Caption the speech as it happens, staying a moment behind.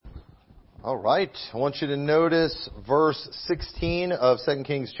All right. I want you to notice verse 16 of 2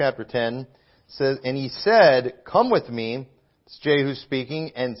 Kings chapter 10. It says, "And he said, 'Come with me,'" it's Jehu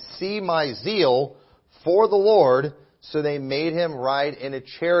speaking, "'and see my zeal for the Lord.' So they made him ride in a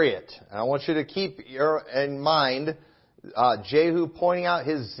chariot." And I want you to keep in mind Jehu pointing out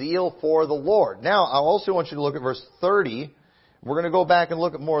his zeal for the Lord. Now, I also want you to look at verse 30. We're going to go back and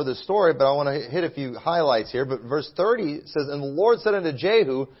look at more of this story, but I want to hit a few highlights here. But verse 30 says, "And the Lord said unto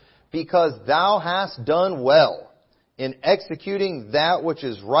Jehu, because thou hast done well in executing that which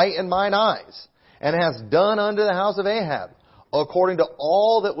is right in mine eyes, and hast done unto the house of Ahab, according to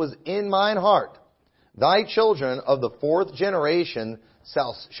all that was in mine heart, thy children of the fourth generation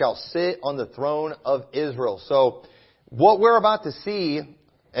shall sit on the throne of Israel." So, what we're about to see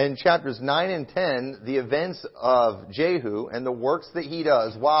in chapters 9 and 10, the events of Jehu and the works that he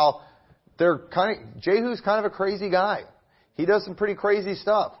does, while Jehu's kind of a crazy guy. He does some pretty crazy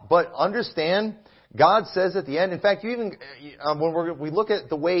stuff. But understand, God says at the end, in fact, when we look at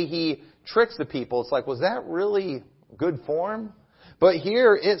the way he tricks the people, it's like, was that really good form? But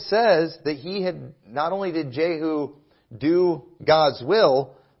here it says that not only did Jehu do God's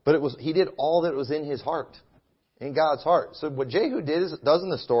will, but he did all that was in his heart, in God's heart. So what Jehu does in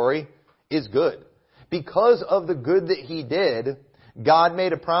the story is good. Because of the good that he did, God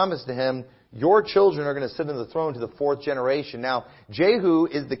made a promise to him, your children are going to sit on the throne to the fourth generation. Now, Jehu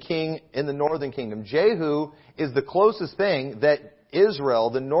is the king in the northern kingdom. Jehu is the closest thing that Israel,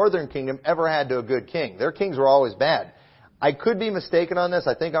 the northern kingdom, ever had to a good king. Their kings were always bad. I could be mistaken on this.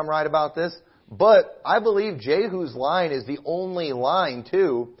 I think I'm right about this. But I believe Jehu's line is the only line,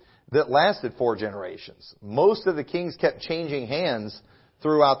 too, that lasted 4 generations. Most of the kings kept changing hands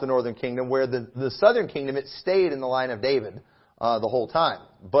throughout the northern kingdom, where the southern kingdom, it stayed in the line of David the whole time.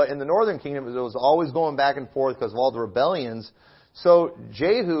 But in the northern kingdom, it was always going back and forth because of all the rebellions. So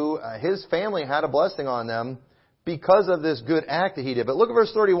Jehu, his family had a blessing on them because of this good act that he did. But look at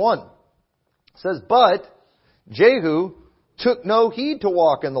verse 31. It says, "But Jehu took no heed to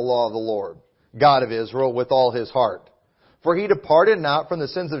walk in the law of the Lord, God of Israel, with all his heart. For he departed not from the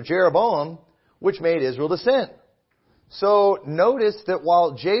sins of Jeroboam, which made Israel to sin." So notice that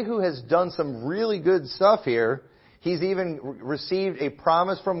while Jehu has done some really good stuff here, he's even received a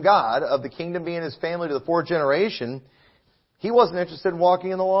promise from God of the kingdom being his family to the 4th generation. He wasn't interested in walking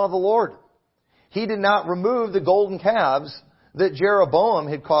in the law of the Lord. He did not remove the golden calves that Jeroboam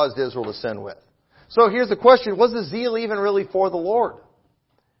had caused Israel to sin with. So here's the question, was the zeal even really for the Lord?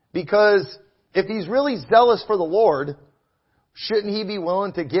 Because if he's really zealous for the Lord, shouldn't he be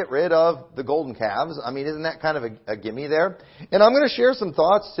willing to get rid of the golden calves? I mean, isn't that kind of a gimme there? And I'm going to share some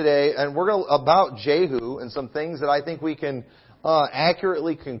thoughts today, and about Jehu and some things that I think we can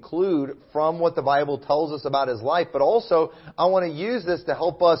accurately conclude from what the Bible tells us about his life. But also, I want to use this to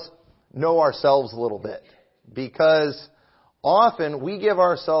help us know ourselves a little bit, because often we give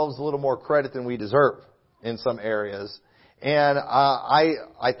ourselves a little more credit than we deserve in some areas. And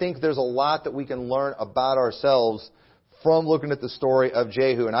I think there's a lot that we can learn about ourselves from looking at the story of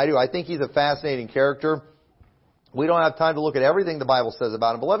Jehu. And I think he's a fascinating character. We don't have time to look at everything the Bible says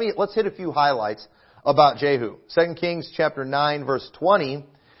about him, but let's hit a few highlights about Jehu. 2 Kings chapter 9, verse 20,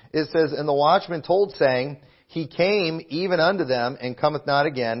 it says, "And the watchman told, saying, He came even unto them, and cometh not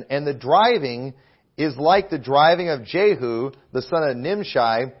again. And the driving is like the driving of Jehu, the son of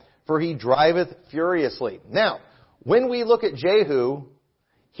Nimshi, for he driveth furiously." Now, when we look at Jehu,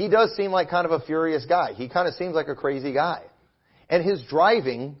 he does seem like kind of a furious guy. He kind of seems like a crazy guy. And his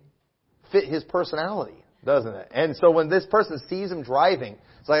driving fit his personality, doesn't it? And so when this person sees him driving,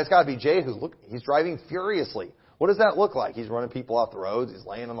 it's like, it's got to be Jehu. Look, he's driving furiously. What does that look like? He's running people off the roads. He's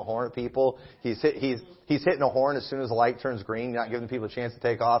laying on the horn at people. He's hitting a horn as soon as the light turns green, not giving people a chance to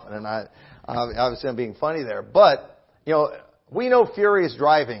take off. And obviously I'm being funny there. But, we know furious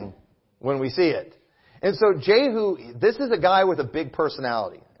driving when we see it. And so Jehu, this is a guy with a big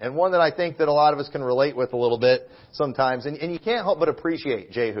personality, and one that I think that a lot of us can relate with a little bit sometimes. And you can't help but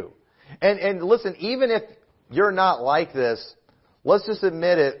appreciate Jehu. And listen, even if you're not like this, let's just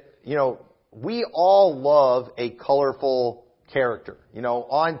admit it, we all love a colorful character.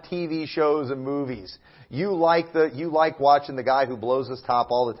 On TV shows and movies. You like watching the guy who blows his top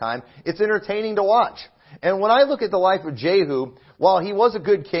all the time. It's entertaining to watch. And when I look at the life of Jehu, while he was a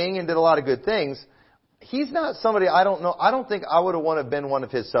good king and did a lot of good things, he's not somebody I don't think I would have wanted to been one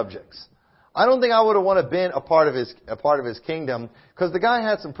of his subjects. I don't think I would have wanted to been a part of his kingdom, because the guy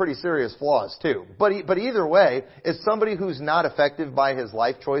had some pretty serious flaws too. But either way, as somebody who's not affected by his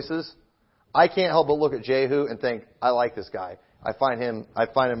life choices, I can't help but look at Jehu and think, I like this guy. I find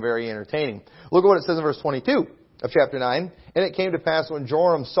him very entertaining. Look at what it says in verse 22. of chapter 9. And it came to pass when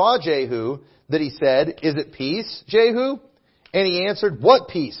Joram saw Jehu that he said, "Is it peace, Jehu?" And he answered, "What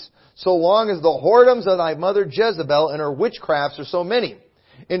peace? So long as the whoredoms of thy mother Jezebel and her witchcrafts are so many."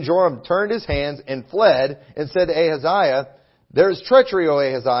 And Joram turned his hands and fled and said to Ahaziah, "There is treachery, O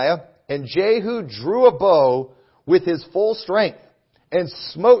Ahaziah." And Jehu drew a bow with his full strength and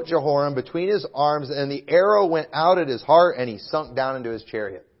smote Jehoram between his arms, and the arrow went out at his heart, and he sunk down into his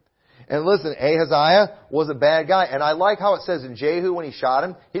chariot. And listen, Ahaziah was a bad guy. And I like how it says in Jehu when he shot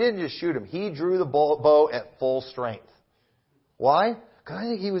him, he didn't just shoot him. He drew the bow at full strength. Why? Because I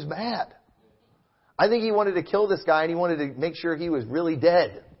think he was mad. I think he wanted to kill this guy, and he wanted to make sure he was really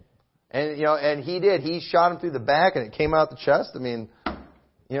dead. And, and he did. He shot him through the back, and it came out the chest. I mean,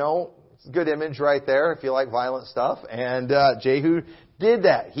 it's a good image right there if you like violent stuff. And Jehu did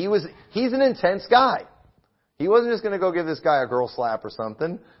that. He's an intense guy. He wasn't just going to go give this guy a girl slap or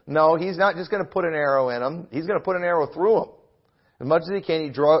something. No, he's not just going to put an arrow in him. He's going to put an arrow through him. As much as he can, he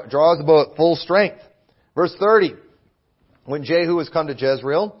draws the bow at full strength. Verse 30. When Jehu was come to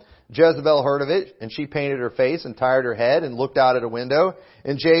Jezreel, Jezebel heard of it, and she painted her face and tired her head and looked out at a window.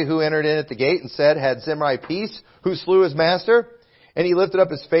 And Jehu entered in at the gate and said, "Had Zimri peace, who slew his master?" And he lifted up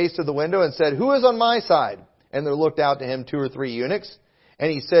his face to the window and said, "Who is on my side?" And there looked out to him 2 or 3 eunuchs.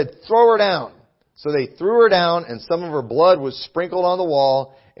 And he said, "Throw her down." So they threw her down, and some of her blood was sprinkled on the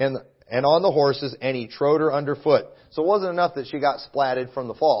wall and on the horses, and he trode her underfoot. So it wasn't enough that she got splatted from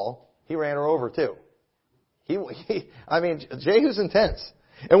the fall. He ran her over too. Jehu's intense.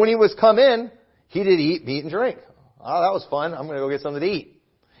 And when he was come in, he did eat, meat, and drink. Oh, that was fun. I'm going to go get something to eat.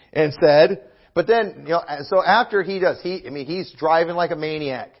 And said, but then, so after he does, he's driving like a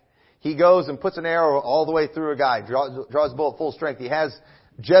maniac. He goes and puts an arrow all the way through a guy, draws a bow at full strength. He has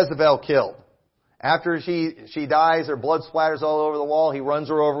Jezebel killed. After she dies, her blood splatters all over the wall. He runs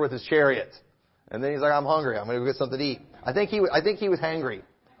her over with his chariot. And then he's like, "I'm hungry. I'm going to go get something to eat." I think he was hangry.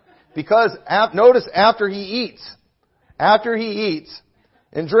 Because notice after he eats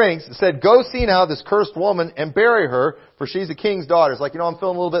and drinks, it said, "Go see now this cursed woman and bury her, for she's a king's daughter." It's like, I'm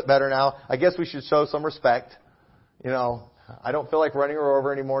feeling a little bit better now. I guess we should show some respect. I don't feel like running her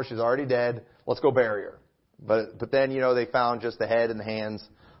over anymore. She's already dead. Let's go bury her. But then, they found just the head and the hands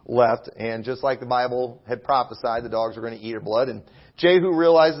left. And just like the Bible had prophesied, the dogs were going to eat her blood. And Jehu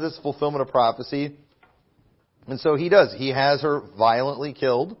realizes this fulfillment of prophecy. And so he does. He has her violently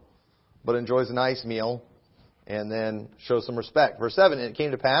killed, but enjoys a nice meal, and then shows some respect. Verse 7, "And it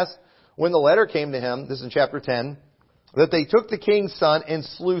came to pass, when the letter came to him," this is in chapter 10, "that they took the king's son and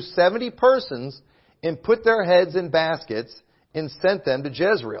slew 70 persons and put their heads in baskets and sent them to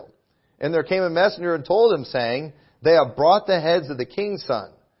Jezreel. And there came a messenger and told him, saying, They have brought the heads of the king's son.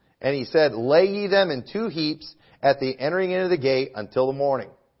 And he said, Lay ye them in 2 heaps at the entering into the gate until the morning."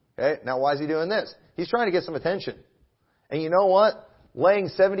 Okay, now why is he doing this? He's trying to get some attention. And you know what? Laying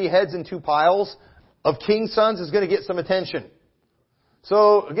 70 heads in 2 piles of king's sons is going to get some attention.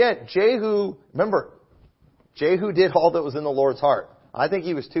 So again, Jehu did all that was in the Lord's heart. I think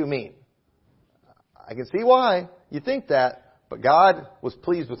he was too mean. I can see why you think that, but God was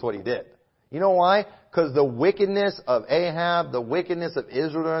pleased with what he did. You know why? Because the wickedness of Ahab, the wickedness of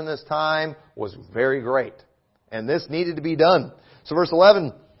Israel during this time was very great. And this needed to be done. So verse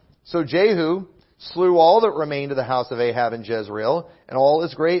 11, "So Jehu slew all that remained of the house of Ahab in Jezreel, and all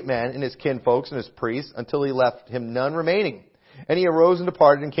his great men, and his kinfolks, and his priests, until he left him none remaining. And he arose and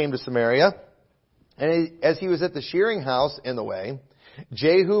departed and came to Samaria. And as he was at the shearing house in the way,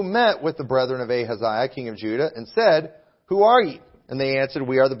 Jehu met with the brethren of Ahaziah, king of Judah, and said, Who are ye? And they answered,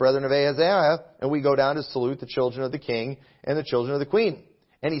 We are the brethren of Ahaziah, and we go down to salute the children of the king and the children of the queen.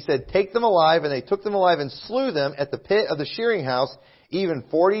 And he said, Take them alive. And they took them alive and slew them at the pit of the shearing house, even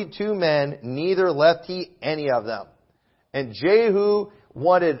 42 men, neither left he any of them. And Jehu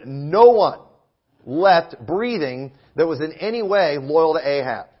wanted no one left breathing that was in any way loyal to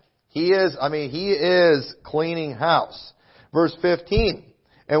Ahab. He is cleaning house. Verse 15,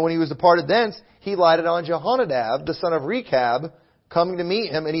 "And when he was departed thence, he lighted on Jehonadab, the son of Rechab, coming to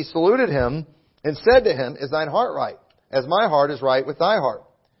meet him, and he saluted him, and said to him, Is thine heart right? As my heart is right with thy heart.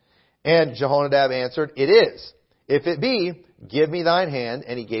 And Jehonadab answered, It is. If it be, give me thine hand.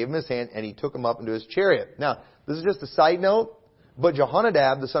 And he gave him his hand, and he took him up into his chariot." Now, this is just a side note, but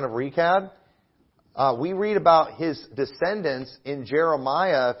Jehonadab, the son of Rechab, we read about his descendants in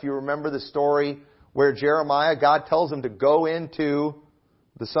Jeremiah. If you remember the story where Jeremiah, God tells him to go into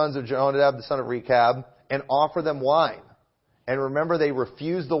the sons of Jehonadab, the son of Rechab, and offer them wine. And remember, they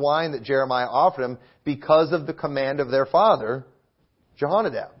refused the wine that Jeremiah offered them because of the command of their father,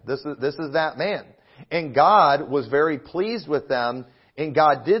 Jehonadab. This is that man. And God was very pleased with them, And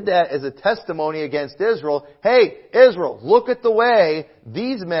God did that as a testimony against Israel. Hey, Israel, look at the way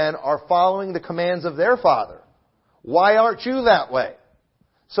these men are following the commands of their father. Why aren't you that way?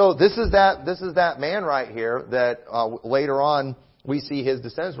 So this is that man right here that later on we see his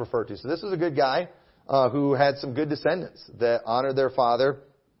descendants referred to. So this is a good guy who had some good descendants that honored their father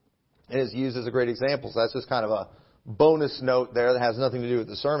and is used as a great example. So that's just kind of a bonus note there that has nothing to do with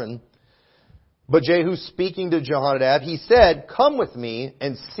the sermon. But Jehu speaking to Jehonadab, he said, "Come with me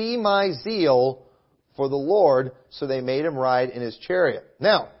and see my zeal for the Lord." So they made him ride in his chariot.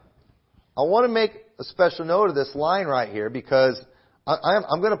 Now, I want to make a special note of this line right here because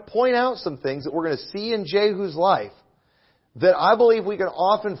I'm going to point out some things that we're going to see in Jehu's life that I believe we can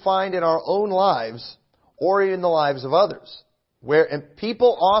often find in our own lives or in the lives of others. And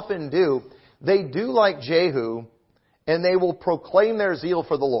people often do, they do like Jehu and they will proclaim their zeal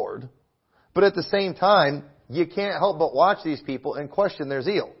for the Lord. But at the same time, you can't help but watch these people and question their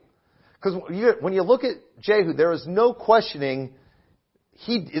zeal. Because when you look at Jehu, there is no questioning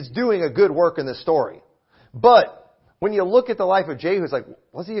he is doing a good work in this story. But when you look at the life of Jehu, it's like,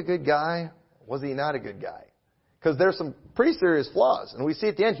 was he a good guy? Was he not a good guy? Because there's some pretty serious flaws. And we see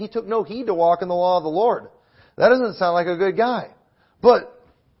at the end, he took no heed to walk in the law of the Lord. That doesn't sound like a good guy. But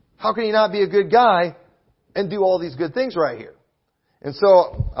how can he not be a good guy and do all these good things right here? And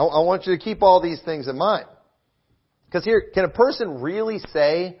so I want you to keep all these things in mind. Because here, can a person really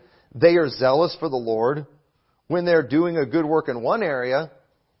say they are zealous for the Lord when they're doing a good work in one area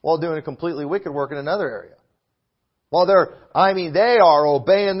while doing a completely wicked work in another area? While they are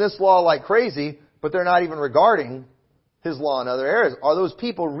obeying this law like crazy, but they're not even regarding His law in other areas. Are those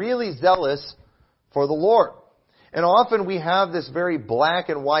people really zealous for the Lord? And often we have this very black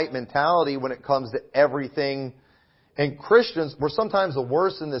and white mentality when it comes to everything. And Christians, we're sometimes the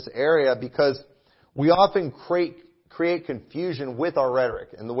worst in this area because we often create confusion with our rhetoric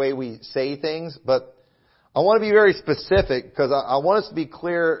and the way we say things. But I want to be very specific because I want us to be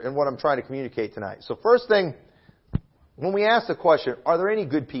clear in what I'm trying to communicate tonight. So first thing, when we ask the question, are there any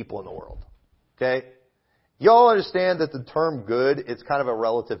good people in the world? Okay? Y'all understand that the term good, it's kind of a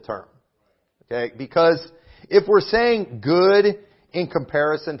relative term. Okay? Because if we're saying good in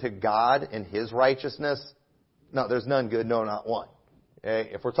comparison to God and His righteousness, no, there's none good, no, not one.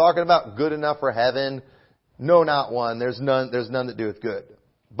 Okay? If we're talking about good enough for heaven, no, not one. There's none that doeth good.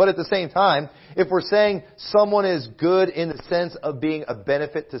 But at the same time, if we're saying someone is good in the sense of being a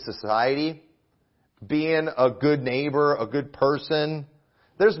benefit to society, being a good neighbor, a good person,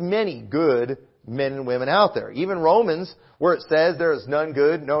 there's many good men and women out there. Even Romans, where it says there is none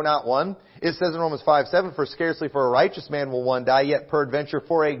good, no, not one, it says in Romans 5:7, "For scarcely for a righteous man will one die, yet peradventure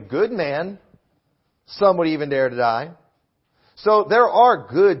for a good man some would even dare to die." So there are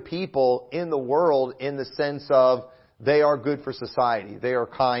good people in the world in the sense of they are good for society. They are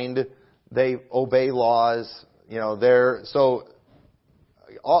kind. They obey laws.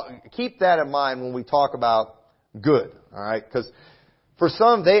 Keep that in mind when we talk about good. All right? Because for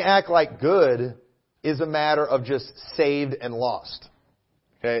some, they act like good is a matter of just saved and lost.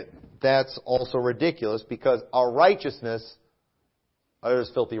 Okay? That's also ridiculous because our righteousness is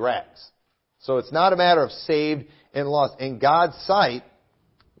filthy rags. So it's not a matter of saved and lost. In God's sight,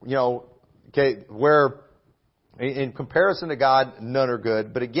 where in comparison to God, none are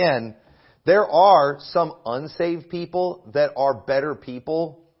good. But again, there are some unsaved people that are better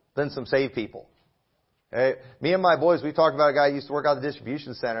people than some saved people. Okay? Me and my boys, we talked about a guy who used to work out at the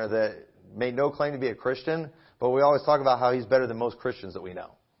distribution center that made no claim to be a Christian, but we always talk about how he's better than most Christians that we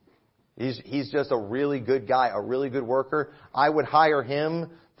know. He's just a really good guy, a really good worker. I would hire him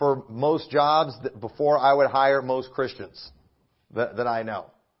for most jobs before I would hire most Christians that I know.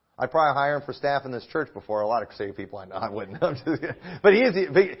 I'd probably hire him for staff in this church before a lot of saved people I know. I wouldn't. But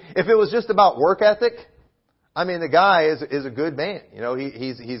if it was just about work ethic, I mean, the guy is a good man.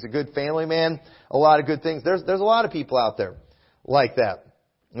 He's a good family man. A lot of good things. There's a lot of people out there like that.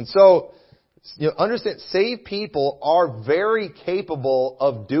 And so, understand, saved people are very capable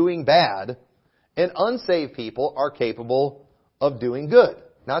of doing bad, and unsaved people are capable of doing good.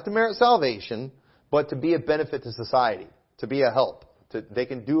 Not to merit salvation, but to be a benefit to society, to be a help. They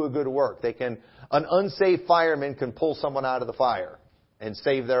can do a good work. An unsaved fireman can pull someone out of the fire and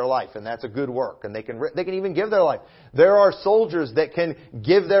save their life, and that's a good work. And they can even give their life. There are soldiers that can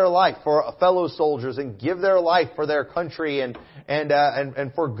give their life for fellow soldiers and give their life for their country and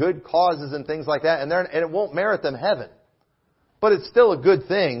for good causes and things like that. And it won't merit them heaven, but it's still a good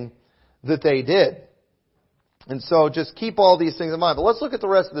thing that they did. And so just keep all these things in mind. But let's look at the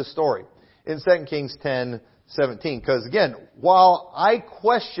rest of the story in 2 Kings 10:17. Because again, while I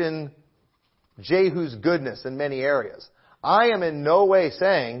question Jehu's goodness in many areas, I am in no way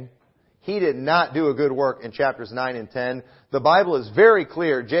saying he did not do a good work in chapters 9 and 10. The Bible is very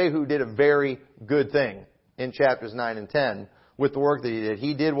clear. Jehu did a very good thing in chapters 9 and 10 with the work that he did.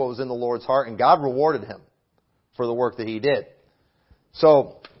 He did what was in the Lord's heart, and God rewarded him for the work that he did.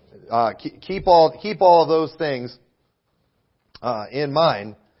 So, keep all of those things in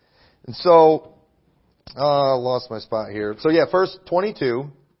mind. And so, I lost my spot here. So yeah, verse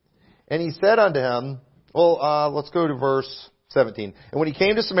 22. And he said unto him, let's go to verse 17. And when he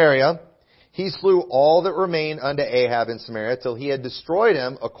came to Samaria, he slew all that remained unto Ahab in Samaria till he had destroyed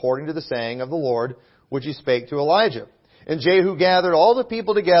him according to the saying of the Lord, which he spake to Elijah. And Jehu gathered all the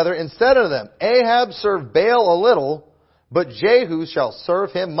people together and said unto them, Ahab served Baal a little, but Jehu shall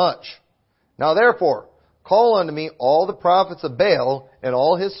serve him much. Now therefore, call unto me all the prophets of Baal, and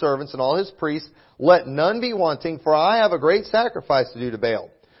all his servants, and all his priests. Let none be wanting, for I have a great sacrifice to do to Baal.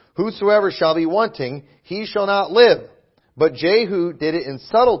 Whosoever shall be wanting, he shall not live. But Jehu did it in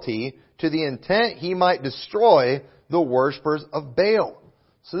subtlety, to the intent he might destroy the worshippers of Baal.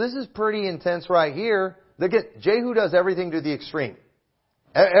 So this is pretty intense right here. Jehu does everything to the extreme.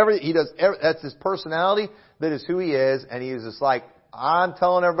 That's his personality. That is who he is. And he is just like, I'm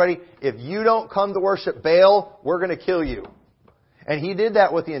telling everybody, if you don't come to worship Baal, we're going to kill you. And he did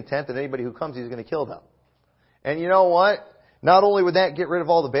that with the intent that anybody who comes, he's going to kill them. And you know what? Not only would that get rid of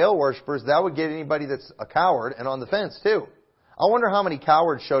all the Baal worshippers, that would get anybody that's a coward and on the fence too. I wonder how many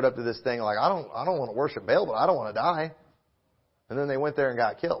cowards showed up to this thing like, I don't want to worship Baal, but I don't want to die. And then they went there and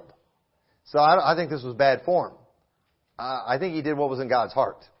got killed. So I think this was bad form. I think he did what was in God's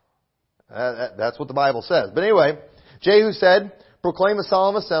heart. That's what the Bible says. But anyway, Jehu said, proclaim a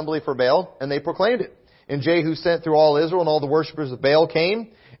solemn assembly for Baal, and they proclaimed it. And Jehu sent through all Israel, and all the worshippers of Baal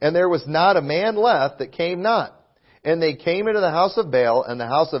came, and there was not a man left that came not. And they came into the house of Baal, and the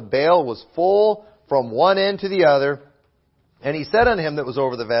house of Baal was full from one end to the other. And he said unto him that was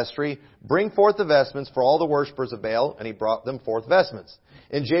over the vestry, bring forth the vestments for all the worshippers of Baal. And he brought them forth vestments.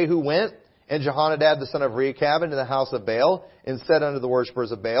 And Jehu went, and Jehonadab the son of Rechab into the house of Baal, and said unto the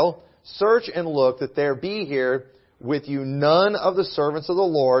worshippers of Baal, search and look that there be here with you none of the servants of the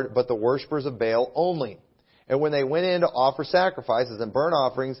Lord, but the worshippers of Baal only. And when they went in to offer sacrifices and burnt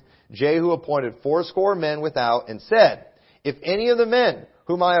offerings, Jehu appointed 80 men without, and said, if any of the men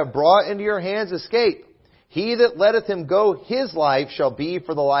whom I have brought into your hands escape, he that letteth him go his life shall be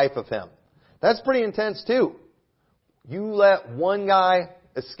for the life of him. That's pretty intense too. You let one guy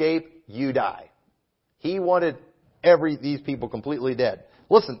escape, you die. He wanted these people completely dead.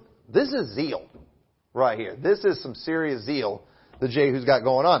 Listen, this is zeal right here. This is some serious zeal that Jehu's got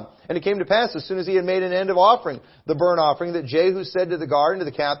going on. And it came to pass, as soon as he had made an end of offering the burnt offering, that Jehu said to the guard and to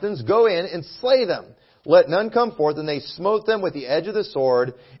the captains, go in and slay them. Let none come forth. And they smote them with the edge of the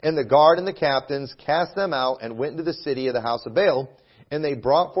sword. And the guard and the captains cast them out and went into the city of the house of Baal. And they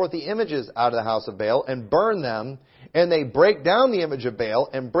brought forth the images out of the house of Baal and burned them. And they brake down the image of Baal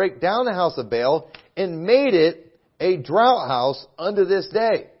and brake down the house of Baal and made it a drought house unto this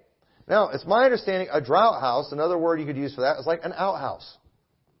day. Now, it's my understanding a drought house, another word you could use for that, is like an outhouse.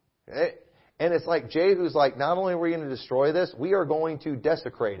 Okay? And it's like Jehu's like, not only are we going to destroy this, we are going to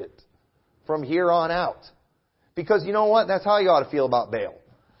desecrate it from here on out. Because you know what? That's how you ought to feel about Baal.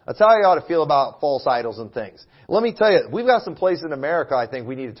 That's how you ought to feel about false idols and things. Let me tell you, we've got some places in America I think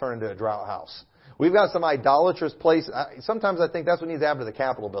we need to turn into a drought house. We've got some idolatrous places. Sometimes I think that's what needs to happen to the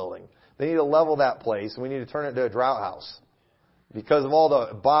Capitol building. They need to level that place, and we need to turn it into a drought house because of all the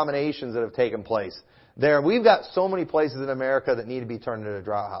abominations that have taken place there. We've got so many places in America that need to be turned into a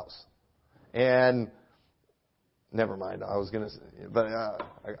drought house. And never mind. I was going to, but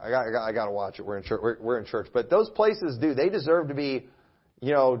I got to watch it. We're in church. We're in church, but those places they deserve to be,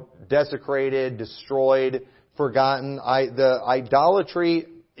 desecrated, destroyed, forgotten. The idolatry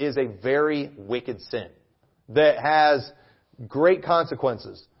is a very wicked sin that has great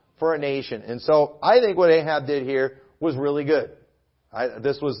consequences for a nation. And so I think what Ahab did here was really good.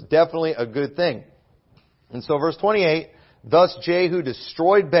 This was definitely a good thing. And so verse 28, thus Jehu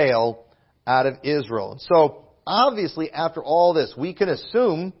destroyed Baal out of Israel. So obviously after all this, we can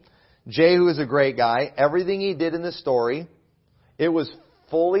assume Jehu is a great guy. Everything he did in this story, it was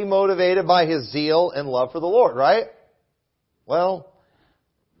fully motivated by his zeal and love for the Lord, right? Well,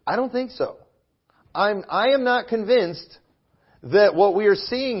 I don't think so. I am not convinced that what we are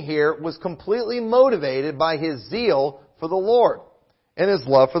seeing here was completely motivated by his zeal for the Lord and his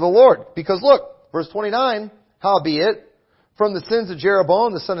love for the Lord. Because look, verse 29, howbeit, from the sins of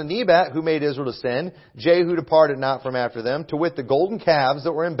Jeroboam, the son of Nebat, who made Israel to sin, Jehu departed not from after them, to wit the golden calves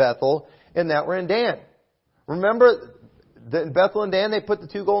that were in Bethel and that were in Dan. Remember, in Bethel and Dan, they put the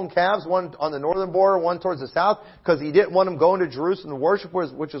 2 golden calves, one on the northern border, one towards the south, because he didn't want them going to Jerusalem to worship,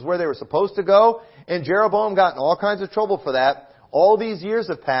 which is where they were supposed to go. And Jeroboam got in all kinds of trouble for that. All these years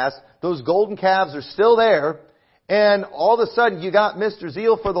have passed. Those golden calves are still there. And all of a sudden, you got Mr.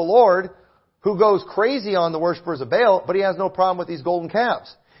 Zeal for the Lord, who goes crazy on the worshipers of Baal, but he has no problem with these golden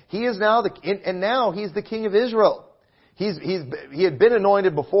calves. He is now now he's the king of Israel. He had been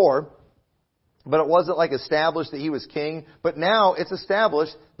anointed before, but it wasn't like established that he was king. But now it's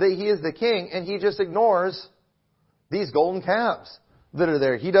established that he is the king, and he just ignores these golden calves that are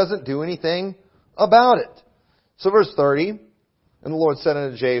there. He doesn't do anything about it. So verse 30, and the Lord said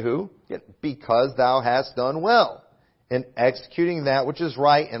unto Jehu, because thou hast done well in executing that which is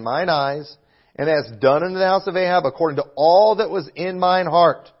right in mine eyes, and hast done unto the house of Ahab according to all that was in mine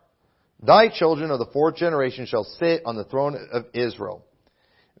heart, thy children of the 4th generation shall sit on the throne of Israel.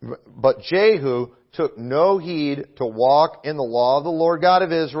 But Jehu took no heed to walk in the law of the Lord God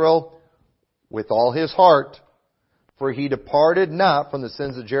of Israel with all his heart, for he departed not from the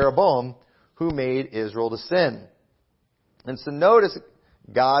sins of Jeroboam, who made Israel to sin. And so notice,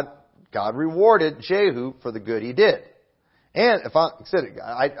 God rewarded Jehu for the good he did. And if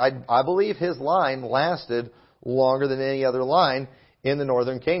I believe his line lasted longer than any other line in the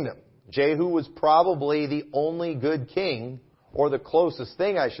northern kingdom. Jehu was probably the only good king, or the closest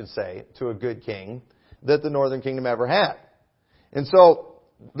thing, I should say, to a good king that the northern kingdom ever had. And so,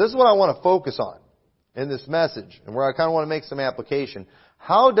 this is what I want to focus on in this message, and where I kind of want to make some application.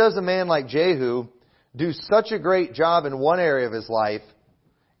 How does a man like Jehu do such a great job in one area of his life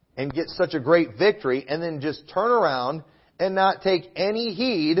and get such a great victory, and then just turn around and not take any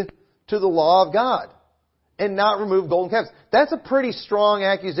heed to the law of God and not remove golden calves? That's a pretty strong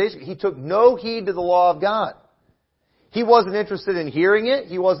accusation. He took no heed to the law of God. He wasn't interested in hearing it.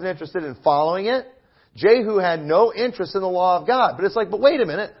 He wasn't interested in following it. Jehu had no interest in the law of God. But it's like, but wait a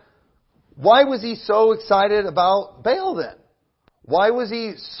minute. Why was he so excited about Baal then? Why was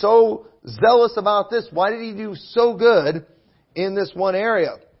he so zealous about this? Why did he do so good in this one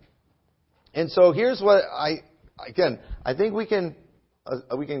area? And so here's what I think we can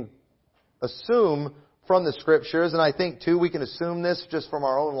assume from the Scriptures, and I think too we can assume this just from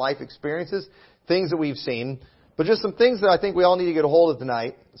our own life experiences, things that we've seen. But just some things that I think we all need to get a hold of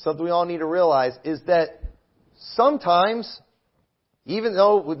tonight, something we all need to realize, is that sometimes, even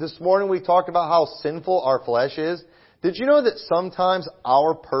though this morning we talked about how sinful our flesh is, did you know that sometimes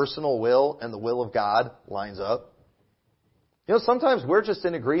our personal will and the will of God lines up? You know, sometimes we're just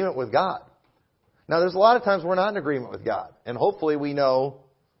in agreement with God. Now, there's a lot of times we're not in agreement with God, and hopefully we know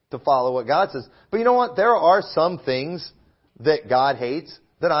to follow what God says. But you know what? There are some things that God hates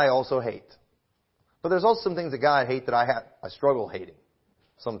that I also hate. But there's also some things that God hates that I struggle hating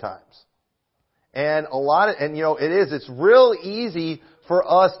sometimes. And it's real easy for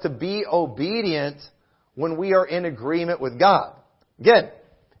us to be obedient when we are in agreement with God. Again,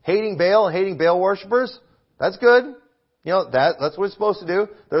 hating Baal and hating Baal worshipers, that's good. You know, that's what it's supposed to do.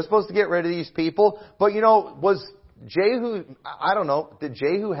 They're supposed to get rid of these people. But was Jehu, I don't know, did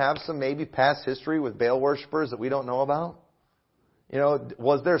Jehu have some maybe past history with Baal worshipers that we don't know about?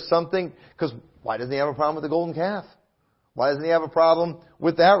 Was there something, because why doesn't he have a problem with the golden calf? Why doesn't he have a problem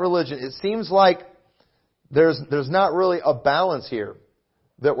with that religion? It seems like there's not really a balance here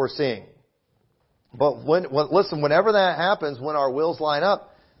that we're seeing. But listen, whenever that happens, when our wills line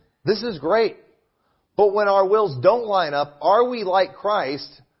up, this is great. But when our wills don't line up, are we like Christ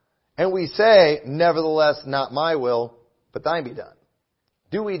and we say, nevertheless, not my will, but thine be done?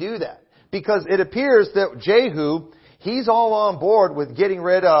 Do we do that? Because it appears that Jehu, he's all on board with getting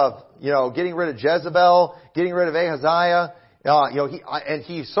rid of Jezebel, getting rid of Ahaziah. And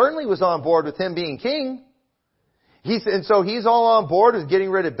he certainly was on board with him being king. So he's all on board with getting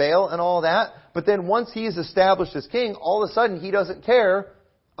rid of Baal and all that. But then once he's established as king, all of a sudden he doesn't care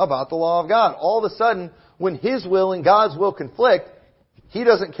about the law of God. All of a sudden, when his will and God's will conflict, he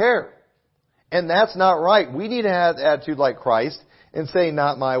doesn't care. And that's not right. We need to have the attitude like Christ and say,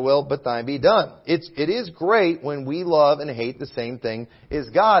 not my will, but thine be done. It is great when we love and hate the same thing as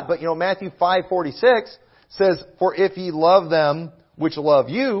God. But Matthew 5:46 says, for if ye love them which love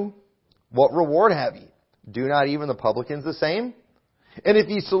you, what reward have ye? Do not even the publicans the same? And if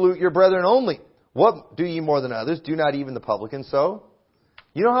ye salute your brethren only, what do ye more than others? Do not even the publicans so?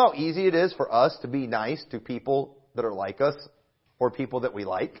 You know how easy it is for us to be nice to people that are like us or people that we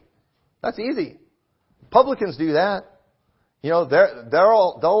like? That's easy. Publicans do that. They'll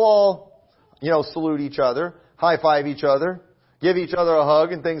all salute each other, high five each other, give each other a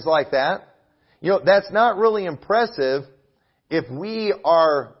hug and things like that. That's not really impressive if we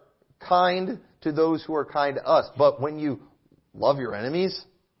are kind to those who are kind to us. But when you love your enemies.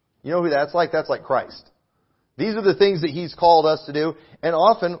 You know who that's like? That's like Christ. These are the things that He's called us to do, and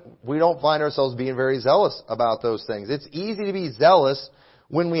often we don't find ourselves being very zealous about those things. It's easy to be zealous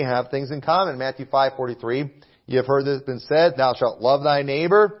when we have things in common. Matthew 5:43, you have heard this been said, thou shalt love thy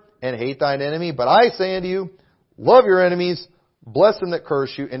neighbor and hate thine enemy. But I say unto you, love your enemies, bless them that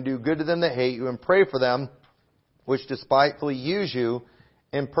curse you, and do good to them that hate you, and pray for them which despitefully use you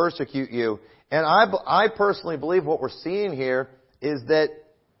and persecute you. And I personally believe what we're seeing here is that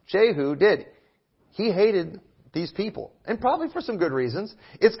Jehu did. He hated these people. And probably for some good reasons.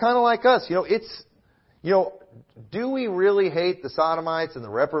 It's kind of like us. Do we really hate the Sodomites and the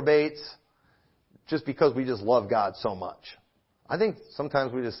reprobates just because we just love God so much? I think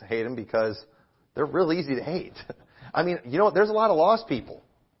sometimes we just hate them because they're real easy to hate. I mean, there's a lot of lost people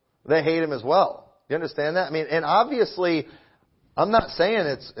that hate Him as well. You understand that? I mean, and obviously, I'm not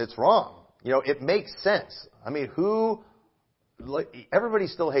saying it's wrong. It makes sense. I mean, everybody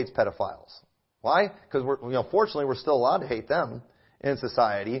still hates pedophiles. Why? Because fortunately, we're still allowed to hate them in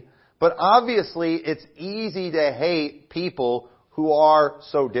society. But obviously, it's easy to hate people who are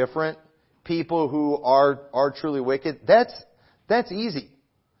so different, people who are truly wicked. That's easy.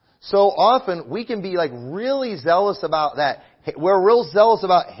 So often, we can be really zealous about that. We're real zealous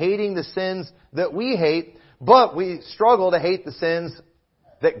about hating the sins that we hate, but we struggle to hate the sins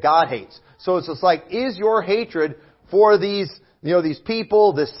that God hates. So it's just like, is your hatred for these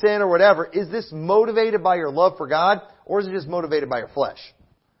people, this sin or whatever, is this motivated by your love for God, or is it just motivated by your flesh?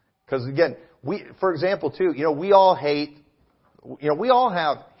 Because again, for example too, we all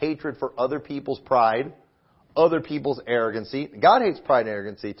have hatred for other people's pride, other people's arrogancy. God hates pride and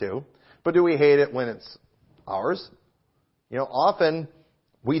arrogancy too. But do we hate it when it's ours? Often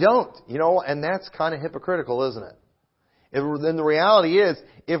we don't, and that's kind of hypocritical, isn't it? Then the reality is,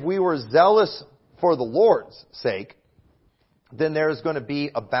 if we were zealous for the Lord's sake, then there's going to be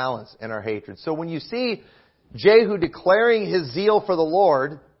a balance in our hatred. So when you see Jehu declaring his zeal for the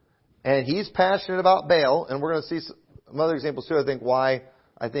Lord, and he's passionate about Baal, and we're going to see some other examples too, why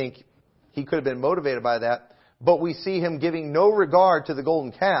I think he could have been motivated by that, but we see him giving no regard to the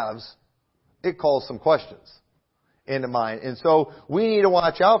golden calves, it calls some questions into mind. And so we need to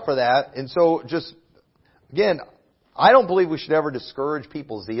watch out for that. And so just, again, I don't believe we should ever discourage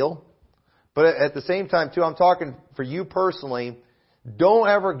people's zeal. But at the same time, too, I'm talking for you personally, don't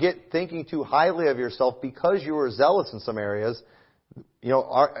ever get thinking too highly of yourself because you are zealous in some areas.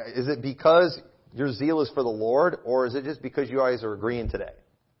 Is it because your zeal is for the Lord, or is it just because you guys are agreeing today?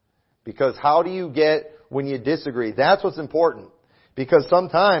 Because how do you get when you disagree? That's what's important. Because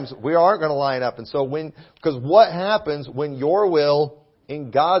sometimes we aren't going to line up. And so because what happens when your will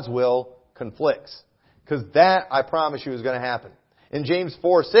and God's will conflicts? Because that, I promise you, is going to happen. In James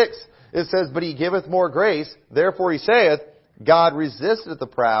 4:6, it says, but He giveth more grace, therefore He saith, God resisteth the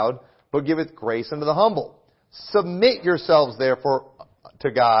proud, but giveth grace unto the humble. Submit yourselves therefore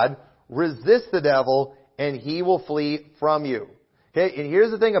to God, resist the devil, and he will flee from you. Okay, and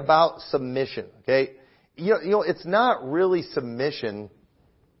here's the thing about submission. Okay, it's not really submission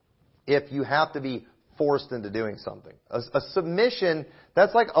if you have to be forced into doing something. A submission,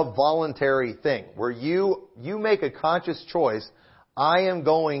 that's like a voluntary thing where you make a conscious choice. I am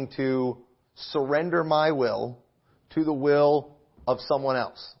going to surrender my will to the will of someone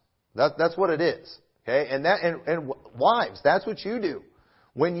else. That's what it is. Okay? And wives, that's what you do.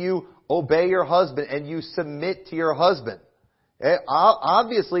 When you obey your husband and you submit to your husband.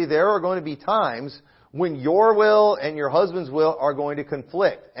 Obviously, there are going to be times when your will and your husband's will are going to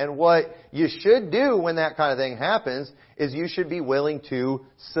conflict. And what you should do when that kind of thing happens is you should be willing to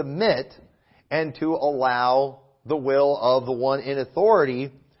submit and to allow the will of the one in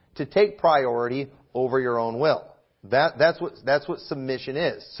authority to take priority over your own will. That's what submission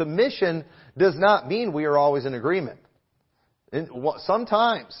is. Submission does not mean we are always in agreement. And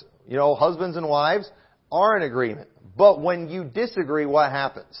sometimes, husbands and wives are in agreement. But when you disagree, what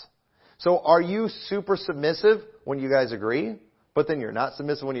happens? So are you super submissive when you guys agree, but then you're not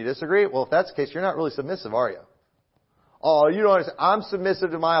submissive when you disagree? Well, if that's the case, you're not really submissive, are you? Oh, you don't understand. I'm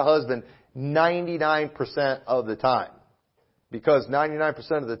submissive to my husband 99% of the time. Because 99%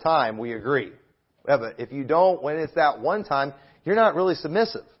 of the time we agree. Yeah, but if you don't, when it's that one time, you're not really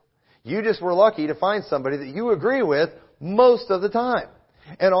submissive. You just were lucky to find somebody that you agree with most of the time.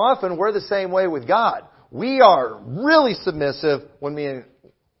 And often we're the same way with God. We are really submissive when me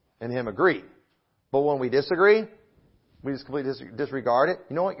and Him agree. But when we disagree, we just completely disregard it.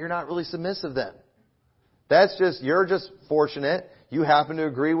 You know what? You're not really submissive then. You're just fortunate you happen to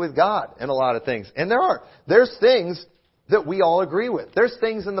agree with God in a lot of things. And there's things that we all agree with. There's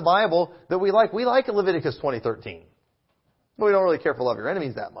things in the Bible that we like. We like Leviticus 20:13. We don't really care for love your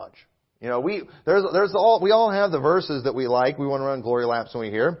enemies that much. We all have the verses that we like. We want to run glory laps when we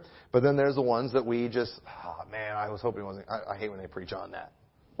hear. But then there's the ones that we just, man, I was hoping it wasn't. I hate when they preach on that.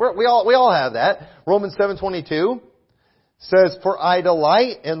 We all have that. Romans 7:22 says, "For I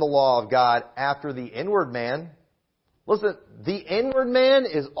delight in the law of God after the inward man." Listen, the inward man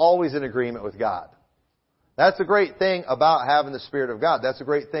is always in agreement with God. That's a great thing about having the Spirit of God. That's a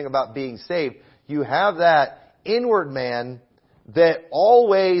great thing about being saved. You have that inward man that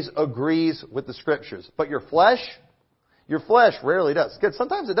always agrees with the Scriptures. But your flesh rarely does. Good,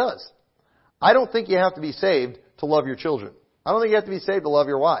 sometimes it does. I don't think you have to be saved to love your children. I don't think you have to be saved to love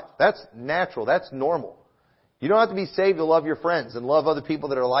your wife. That's natural. That's normal. You don't have to be saved to love your friends and love other people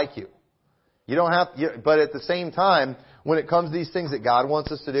that are like you. You don't have to, but at the same time, when it comes to these things that God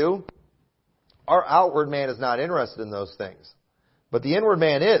wants us to do, our outward man is not interested in those things. But the inward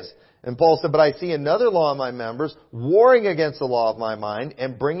man is. And Paul said, "But I see another law in my members, warring against the law of my mind,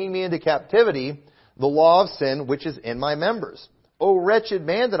 and bringing me into captivity, the law of sin which is in my members. O wretched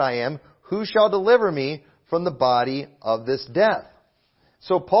man that I am, who shall deliver me from the body of this death?"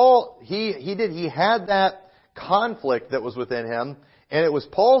 So Paul, he had that conflict that was within him, and it was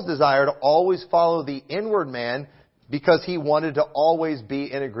Paul's desire to always follow the inward man because he wanted to always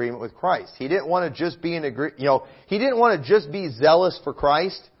be in agreement with Christ. He didn't want to just be he didn't want to just be zealous for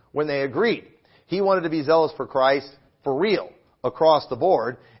Christ when they agreed. He wanted to be zealous for Christ for real, across the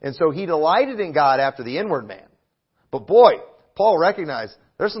board. And so he delighted in God after the inward man. But boy, Paul recognized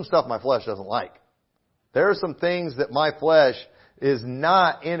there's some stuff my flesh doesn't like. There are some things that my flesh is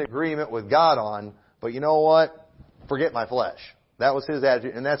not in agreement with God on. But you know what? Forget my flesh. That was his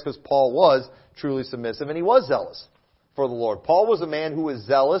attitude. And that's because Paul was truly submissive and he was zealous for the Lord. Paul was a man who was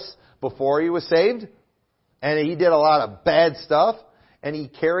zealous before he was saved. And he did a lot of bad stuff. And he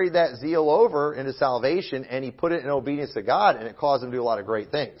carried that zeal over into salvation, and he put it in obedience to God, and it caused him to do a lot of great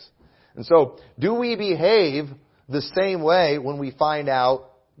things. And so, do we behave the same way when we find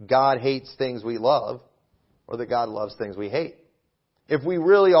out God hates things we love, or that God loves things we hate? If we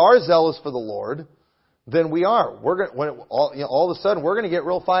really are zealous for the Lord, then we are. All of a sudden, we're going to get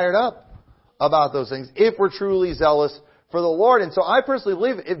real fired up about those things if we're truly zealous for the Lord. And so I personally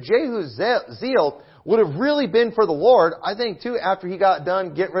believe if Jehu's zeal would have really been for the Lord, I think too, after he got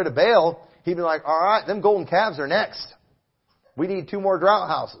done getting rid of Baal, he'd be like, all right, them golden calves are next. We need 2 more drought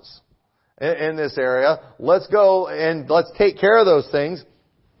houses in this area. Let's go and let's take care of those things.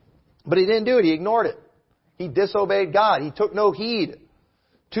 But he didn't do it. He ignored it. He disobeyed God. He took no heed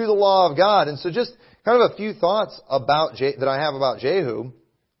to the law of God. And so just kind of a few thoughts that I have about Jehu.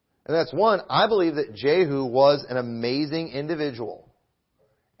 And that's one, I believe that Jehu was an amazing individual.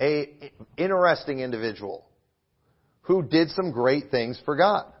 An interesting individual who did some great things for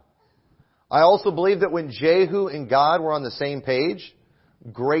God. I also believe that when Jehu and God were on the same page,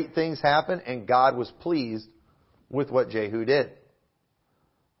 great things happened and God was pleased with what Jehu did.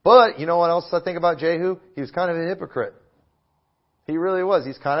 But, you know what else I think about Jehu? He was kind of a hypocrite. He really was.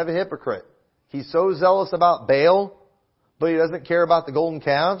 He's kind of a hypocrite. He's so zealous about Baal, but he doesn't care about the golden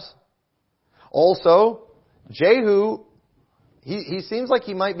calves. Also, Jehu, he seems like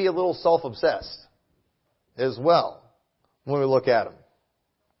he might be a little self-obsessed as well when we look at him.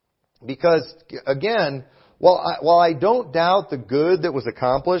 Because, again, while I don't doubt the good that was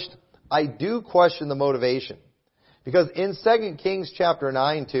accomplished, I do question the motivation. Because in 2 Kings chapter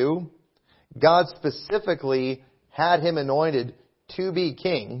 9 too, God specifically had him anointed to be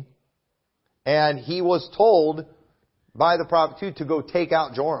king. And he was told by the prophet too to go take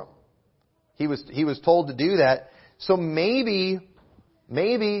out Joram. He was told to do that. So maybe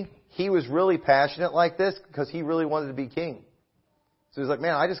he was really passionate like this because he really wanted to be king. So he's like,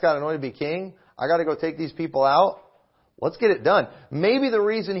 man, I just got anointed to be king. I got to go take these people out. Let's get it done. Maybe the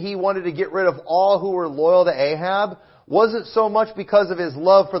reason he wanted to get rid of all who were loyal to Ahab wasn't so much because of his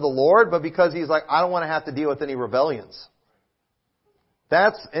love for the Lord, but because he's like, I don't want to have to deal with any rebellions.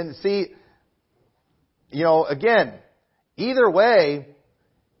 Again, either way,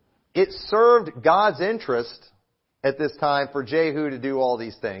 it served God's interest at this time for Jehu to do all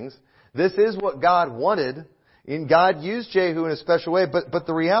these things. This is what God wanted. And God used Jehu in a special way. But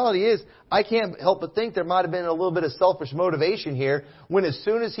the reality is, I can't help but think there might have been a little bit of selfish motivation here when as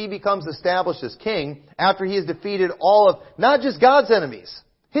soon as he becomes established as king, after he has defeated all of, not just God's enemies,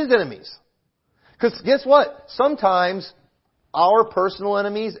 his enemies. Because guess what? Sometimes our personal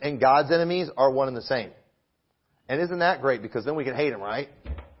enemies and God's enemies are one and the same. And isn't that great? Because then we can hate them, right?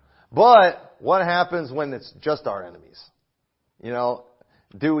 But what happens when it's just our enemies?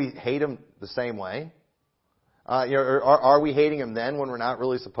 Do we hate them the same way? Are we hating them then when we're not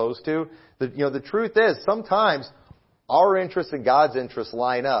really supposed to? The truth is, sometimes our interests and God's interests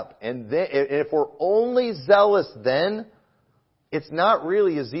line up. And then, if we're only zealous then, it's not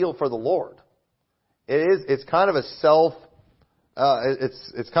really a zeal for the Lord. It's kind of a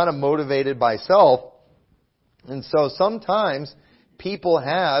it's kind of motivated by self. And so sometimes people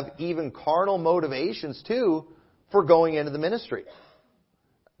have even carnal motivations too for going into the ministry.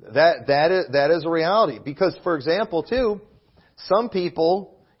 That is a reality. Because, for example, too, some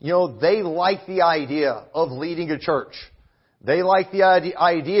people, they like the idea of leading a church. They like the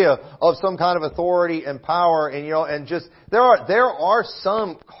idea of some kind of authority and power, and just there are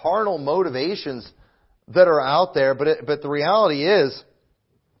some carnal motivations that are out there, but the reality is,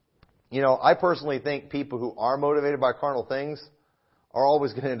 I personally think people who are motivated by carnal things are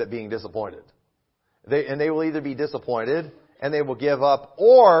always going to end up being disappointed. They will either be disappointed and they will give up,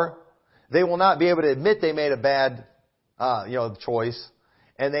 or they will not be able to admit they made a bad, choice,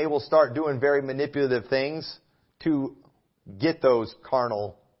 and they will start doing very manipulative things to get those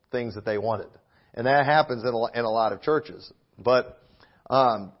carnal things that they wanted. And that happens in a lot of churches. But,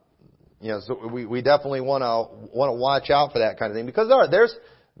 so we definitely want to watch out for that kind of thing, because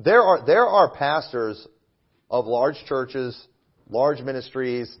there are pastors of large churches, large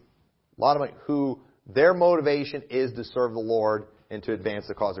ministries, a lot of money, who their motivation is to serve the Lord and to advance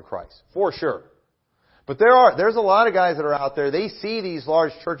the cause of Christ, for sure. But there's a lot of guys that are out there. They see these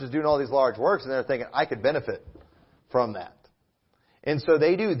large churches doing all these large works, and they're thinking, I could benefit from that. And so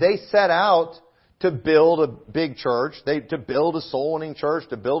they do. They set out to build a big church, to build a soul-winning church,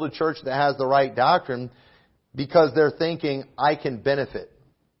 to build a church that has the right doctrine, because they're thinking, I can benefit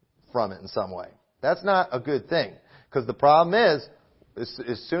from it in some way. That's not a good thing. Because the problem is,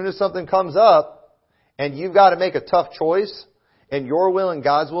 as soon as something comes up, and you've got to make a tough choice, and your will and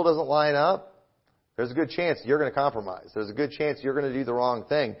God's will doesn't line up, there's a good chance you're going to compromise. There's a good chance you're going to do the wrong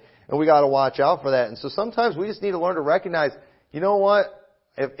thing. And we got to watch out for that. And so sometimes we just need to learn to recognize, you know what?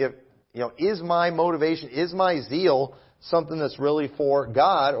 If is my motivation, is my zeal something that's really for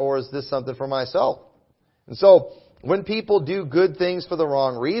God, or is this something for myself? And so when people do good things for the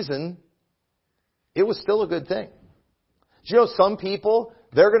wrong reason, it was still a good thing. Some people,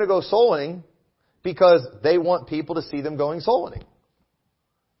 they're going to go soul winning because they want people to see them going soul winning.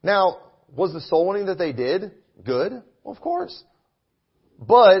 Now, was the soul winning that they did good? Well, of course.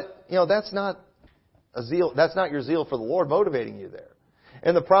 But, that's not a zeal. That's not your zeal for the Lord motivating you there.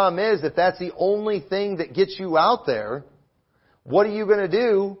 And the problem is, if that's the only thing that gets you out there, what are you going to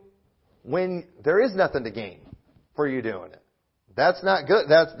do when there is nothing to gain for you doing it? That's not good.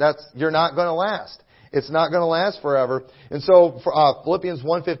 You're not going to last. It's not going to last forever. And so Philippians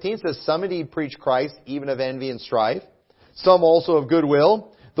 1:15 says, some indeed preach Christ, even of envy and strife. Some also of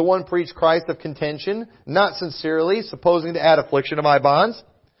goodwill. The one preached Christ of contention, not sincerely, supposing to add affliction to my bonds,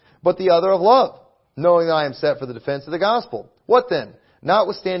 but the other of love, knowing that I am set for the defense of the gospel. What then?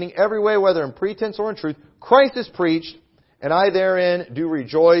 Notwithstanding every way, whether in pretense or in truth, Christ is preached, and I therein do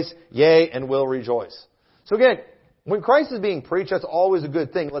rejoice, yea, and will rejoice. So again, when Christ is being preached, that's always a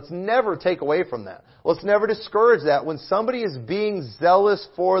good thing. Let's never take away from that. Let's never discourage that. When somebody is being zealous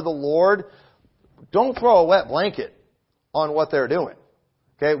for the Lord, don't throw a wet blanket on what they're doing.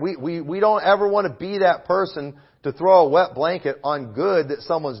 Okay, we don't ever want to be that person to throw a wet blanket on good that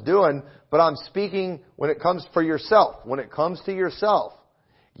someone's doing, but I'm speaking when it comes for yourself. When it comes to yourself,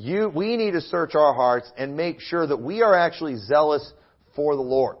 we need to search our hearts and make sure that we are actually zealous for the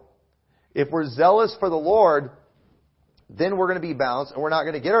Lord. If we're zealous for the Lord, then we're going to be balanced and we're not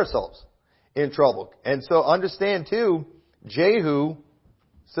going to get ourselves in trouble. And so understand too, Jehu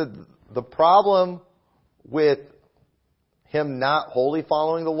said the problem with him not wholly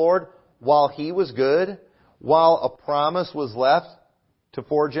following the Lord, while he was good, while a promise was left to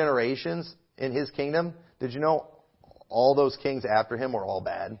 4 generations in his kingdom, did you know all those kings after him were all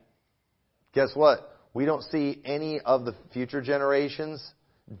bad? Guess what? We don't see any of the future generations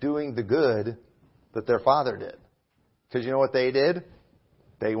doing the good that their father did. Because you know what they did?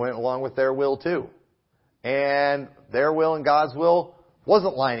 They went along with their will too. And their will and God's will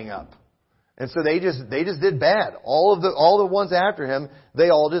wasn't lining up. And so they just did bad. All the ones after him, they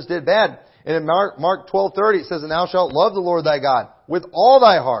all just did bad. And in Mark 12:30 it says, and thou shalt love the Lord thy God with all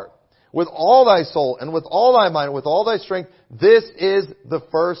thy heart, with all thy soul, and with all thy mind, with all thy strength. This is the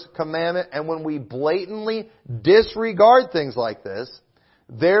first commandment. And when we blatantly disregard things like this,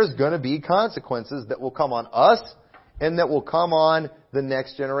 there's going to be consequences that will come on us and that will come on the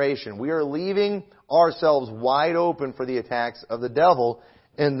next generation. We are leaving ourselves wide open for the attacks of the devil.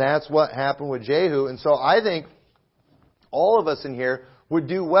 And that's what happened with Jehu. And so I think all of us in here, would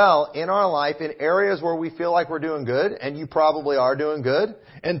do well in our life in areas where we feel like we're doing good, and you probably are doing good,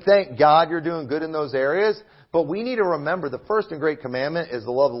 and thank God you're doing good in those areas. But we need to remember the first and great commandment is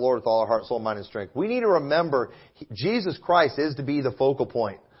to love the Lord with all our heart, soul, mind, and strength. We need to remember Jesus Christ is to be the focal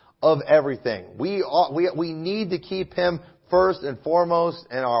point of everything. We need to keep Him first and foremost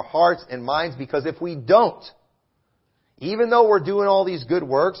in our hearts and minds, because if we don't, even though we're doing all these good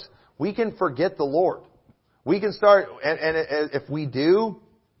works, we can forget the Lord. We can start, and if we do,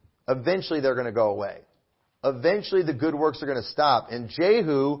 eventually they're going to go away. Eventually the good works are going to stop. And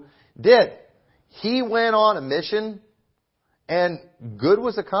Jehu did. He went on a mission, and good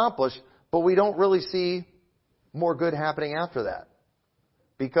was accomplished, but we don't really see more good happening after that.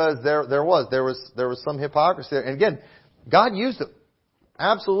 Because there was some hypocrisy there. And again, God used him.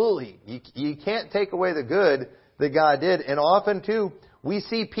 Absolutely. You can't take away the good that God did. And often too, we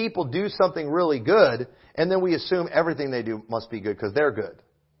see people do something really good, and then we assume everything they do must be good because they're good.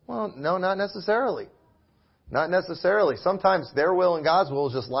 Well, no, not necessarily. Not necessarily. Sometimes their will and God's will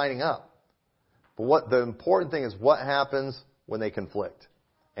is just lining up. But the important thing is what happens when they conflict.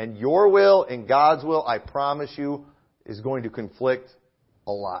 And your will and God's will, I promise you, is going to conflict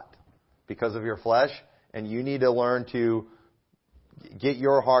a lot because of your flesh. And you need to learn to get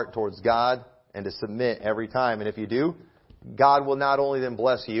your heart towards God and to submit every time. And if you do, God will not only then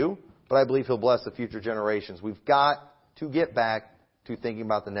bless you, but I believe He'll bless the future generations. We've got to get back to thinking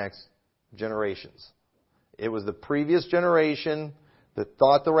about the next generations. It was the previous generation that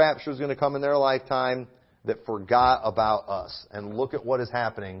thought the rapture was going to come in their lifetime that forgot about us. And look at what is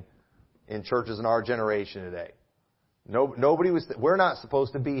happening in churches in our generation today. We're not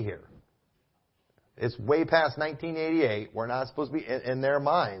supposed to be here. It's way past 1988. We're not supposed to be in their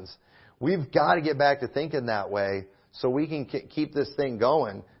minds. We've got to get back to thinking that way so we can keep this thing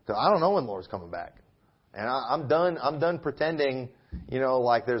going. Because I don't know when the Lord's coming back. And I'm done pretending,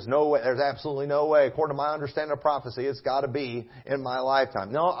 like there's no way, there's absolutely no way, according to my understanding of prophecy, it's got to be in my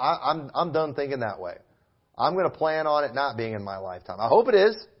lifetime. No, I'm done thinking that way. I'm going to plan on it not being in my lifetime. I hope it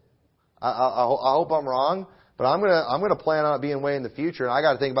is. I hope I'm wrong, but I'm going to plan on it being way in the future. And I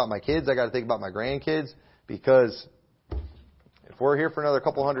got to think about my kids. I got to think about my grandkids, because if we're here for another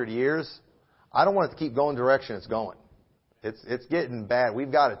couple hundred years, I don't want it to keep going the direction it's going. It's getting bad.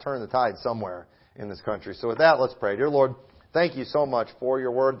 We've got to turn the tide somewhere in this country. So with that, let's pray. Dear Lord, thank you so much for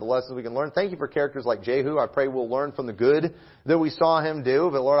your word, the lessons we can learn. Thank you for characters like Jehu. I pray we'll learn from the good that we saw him do.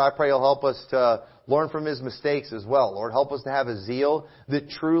 But Lord, I pray you'll help us to learn from his mistakes as well. Lord, help us to have a zeal that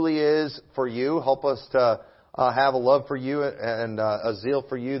truly is for you. Help us to have a love for you and a zeal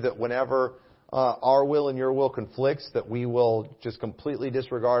for you, that whenever our will and your will conflicts, that we will just completely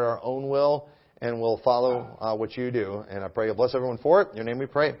disregard our own will and we'll follow what you do. And I pray you'll bless everyone for it. In your name we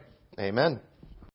pray. Amen.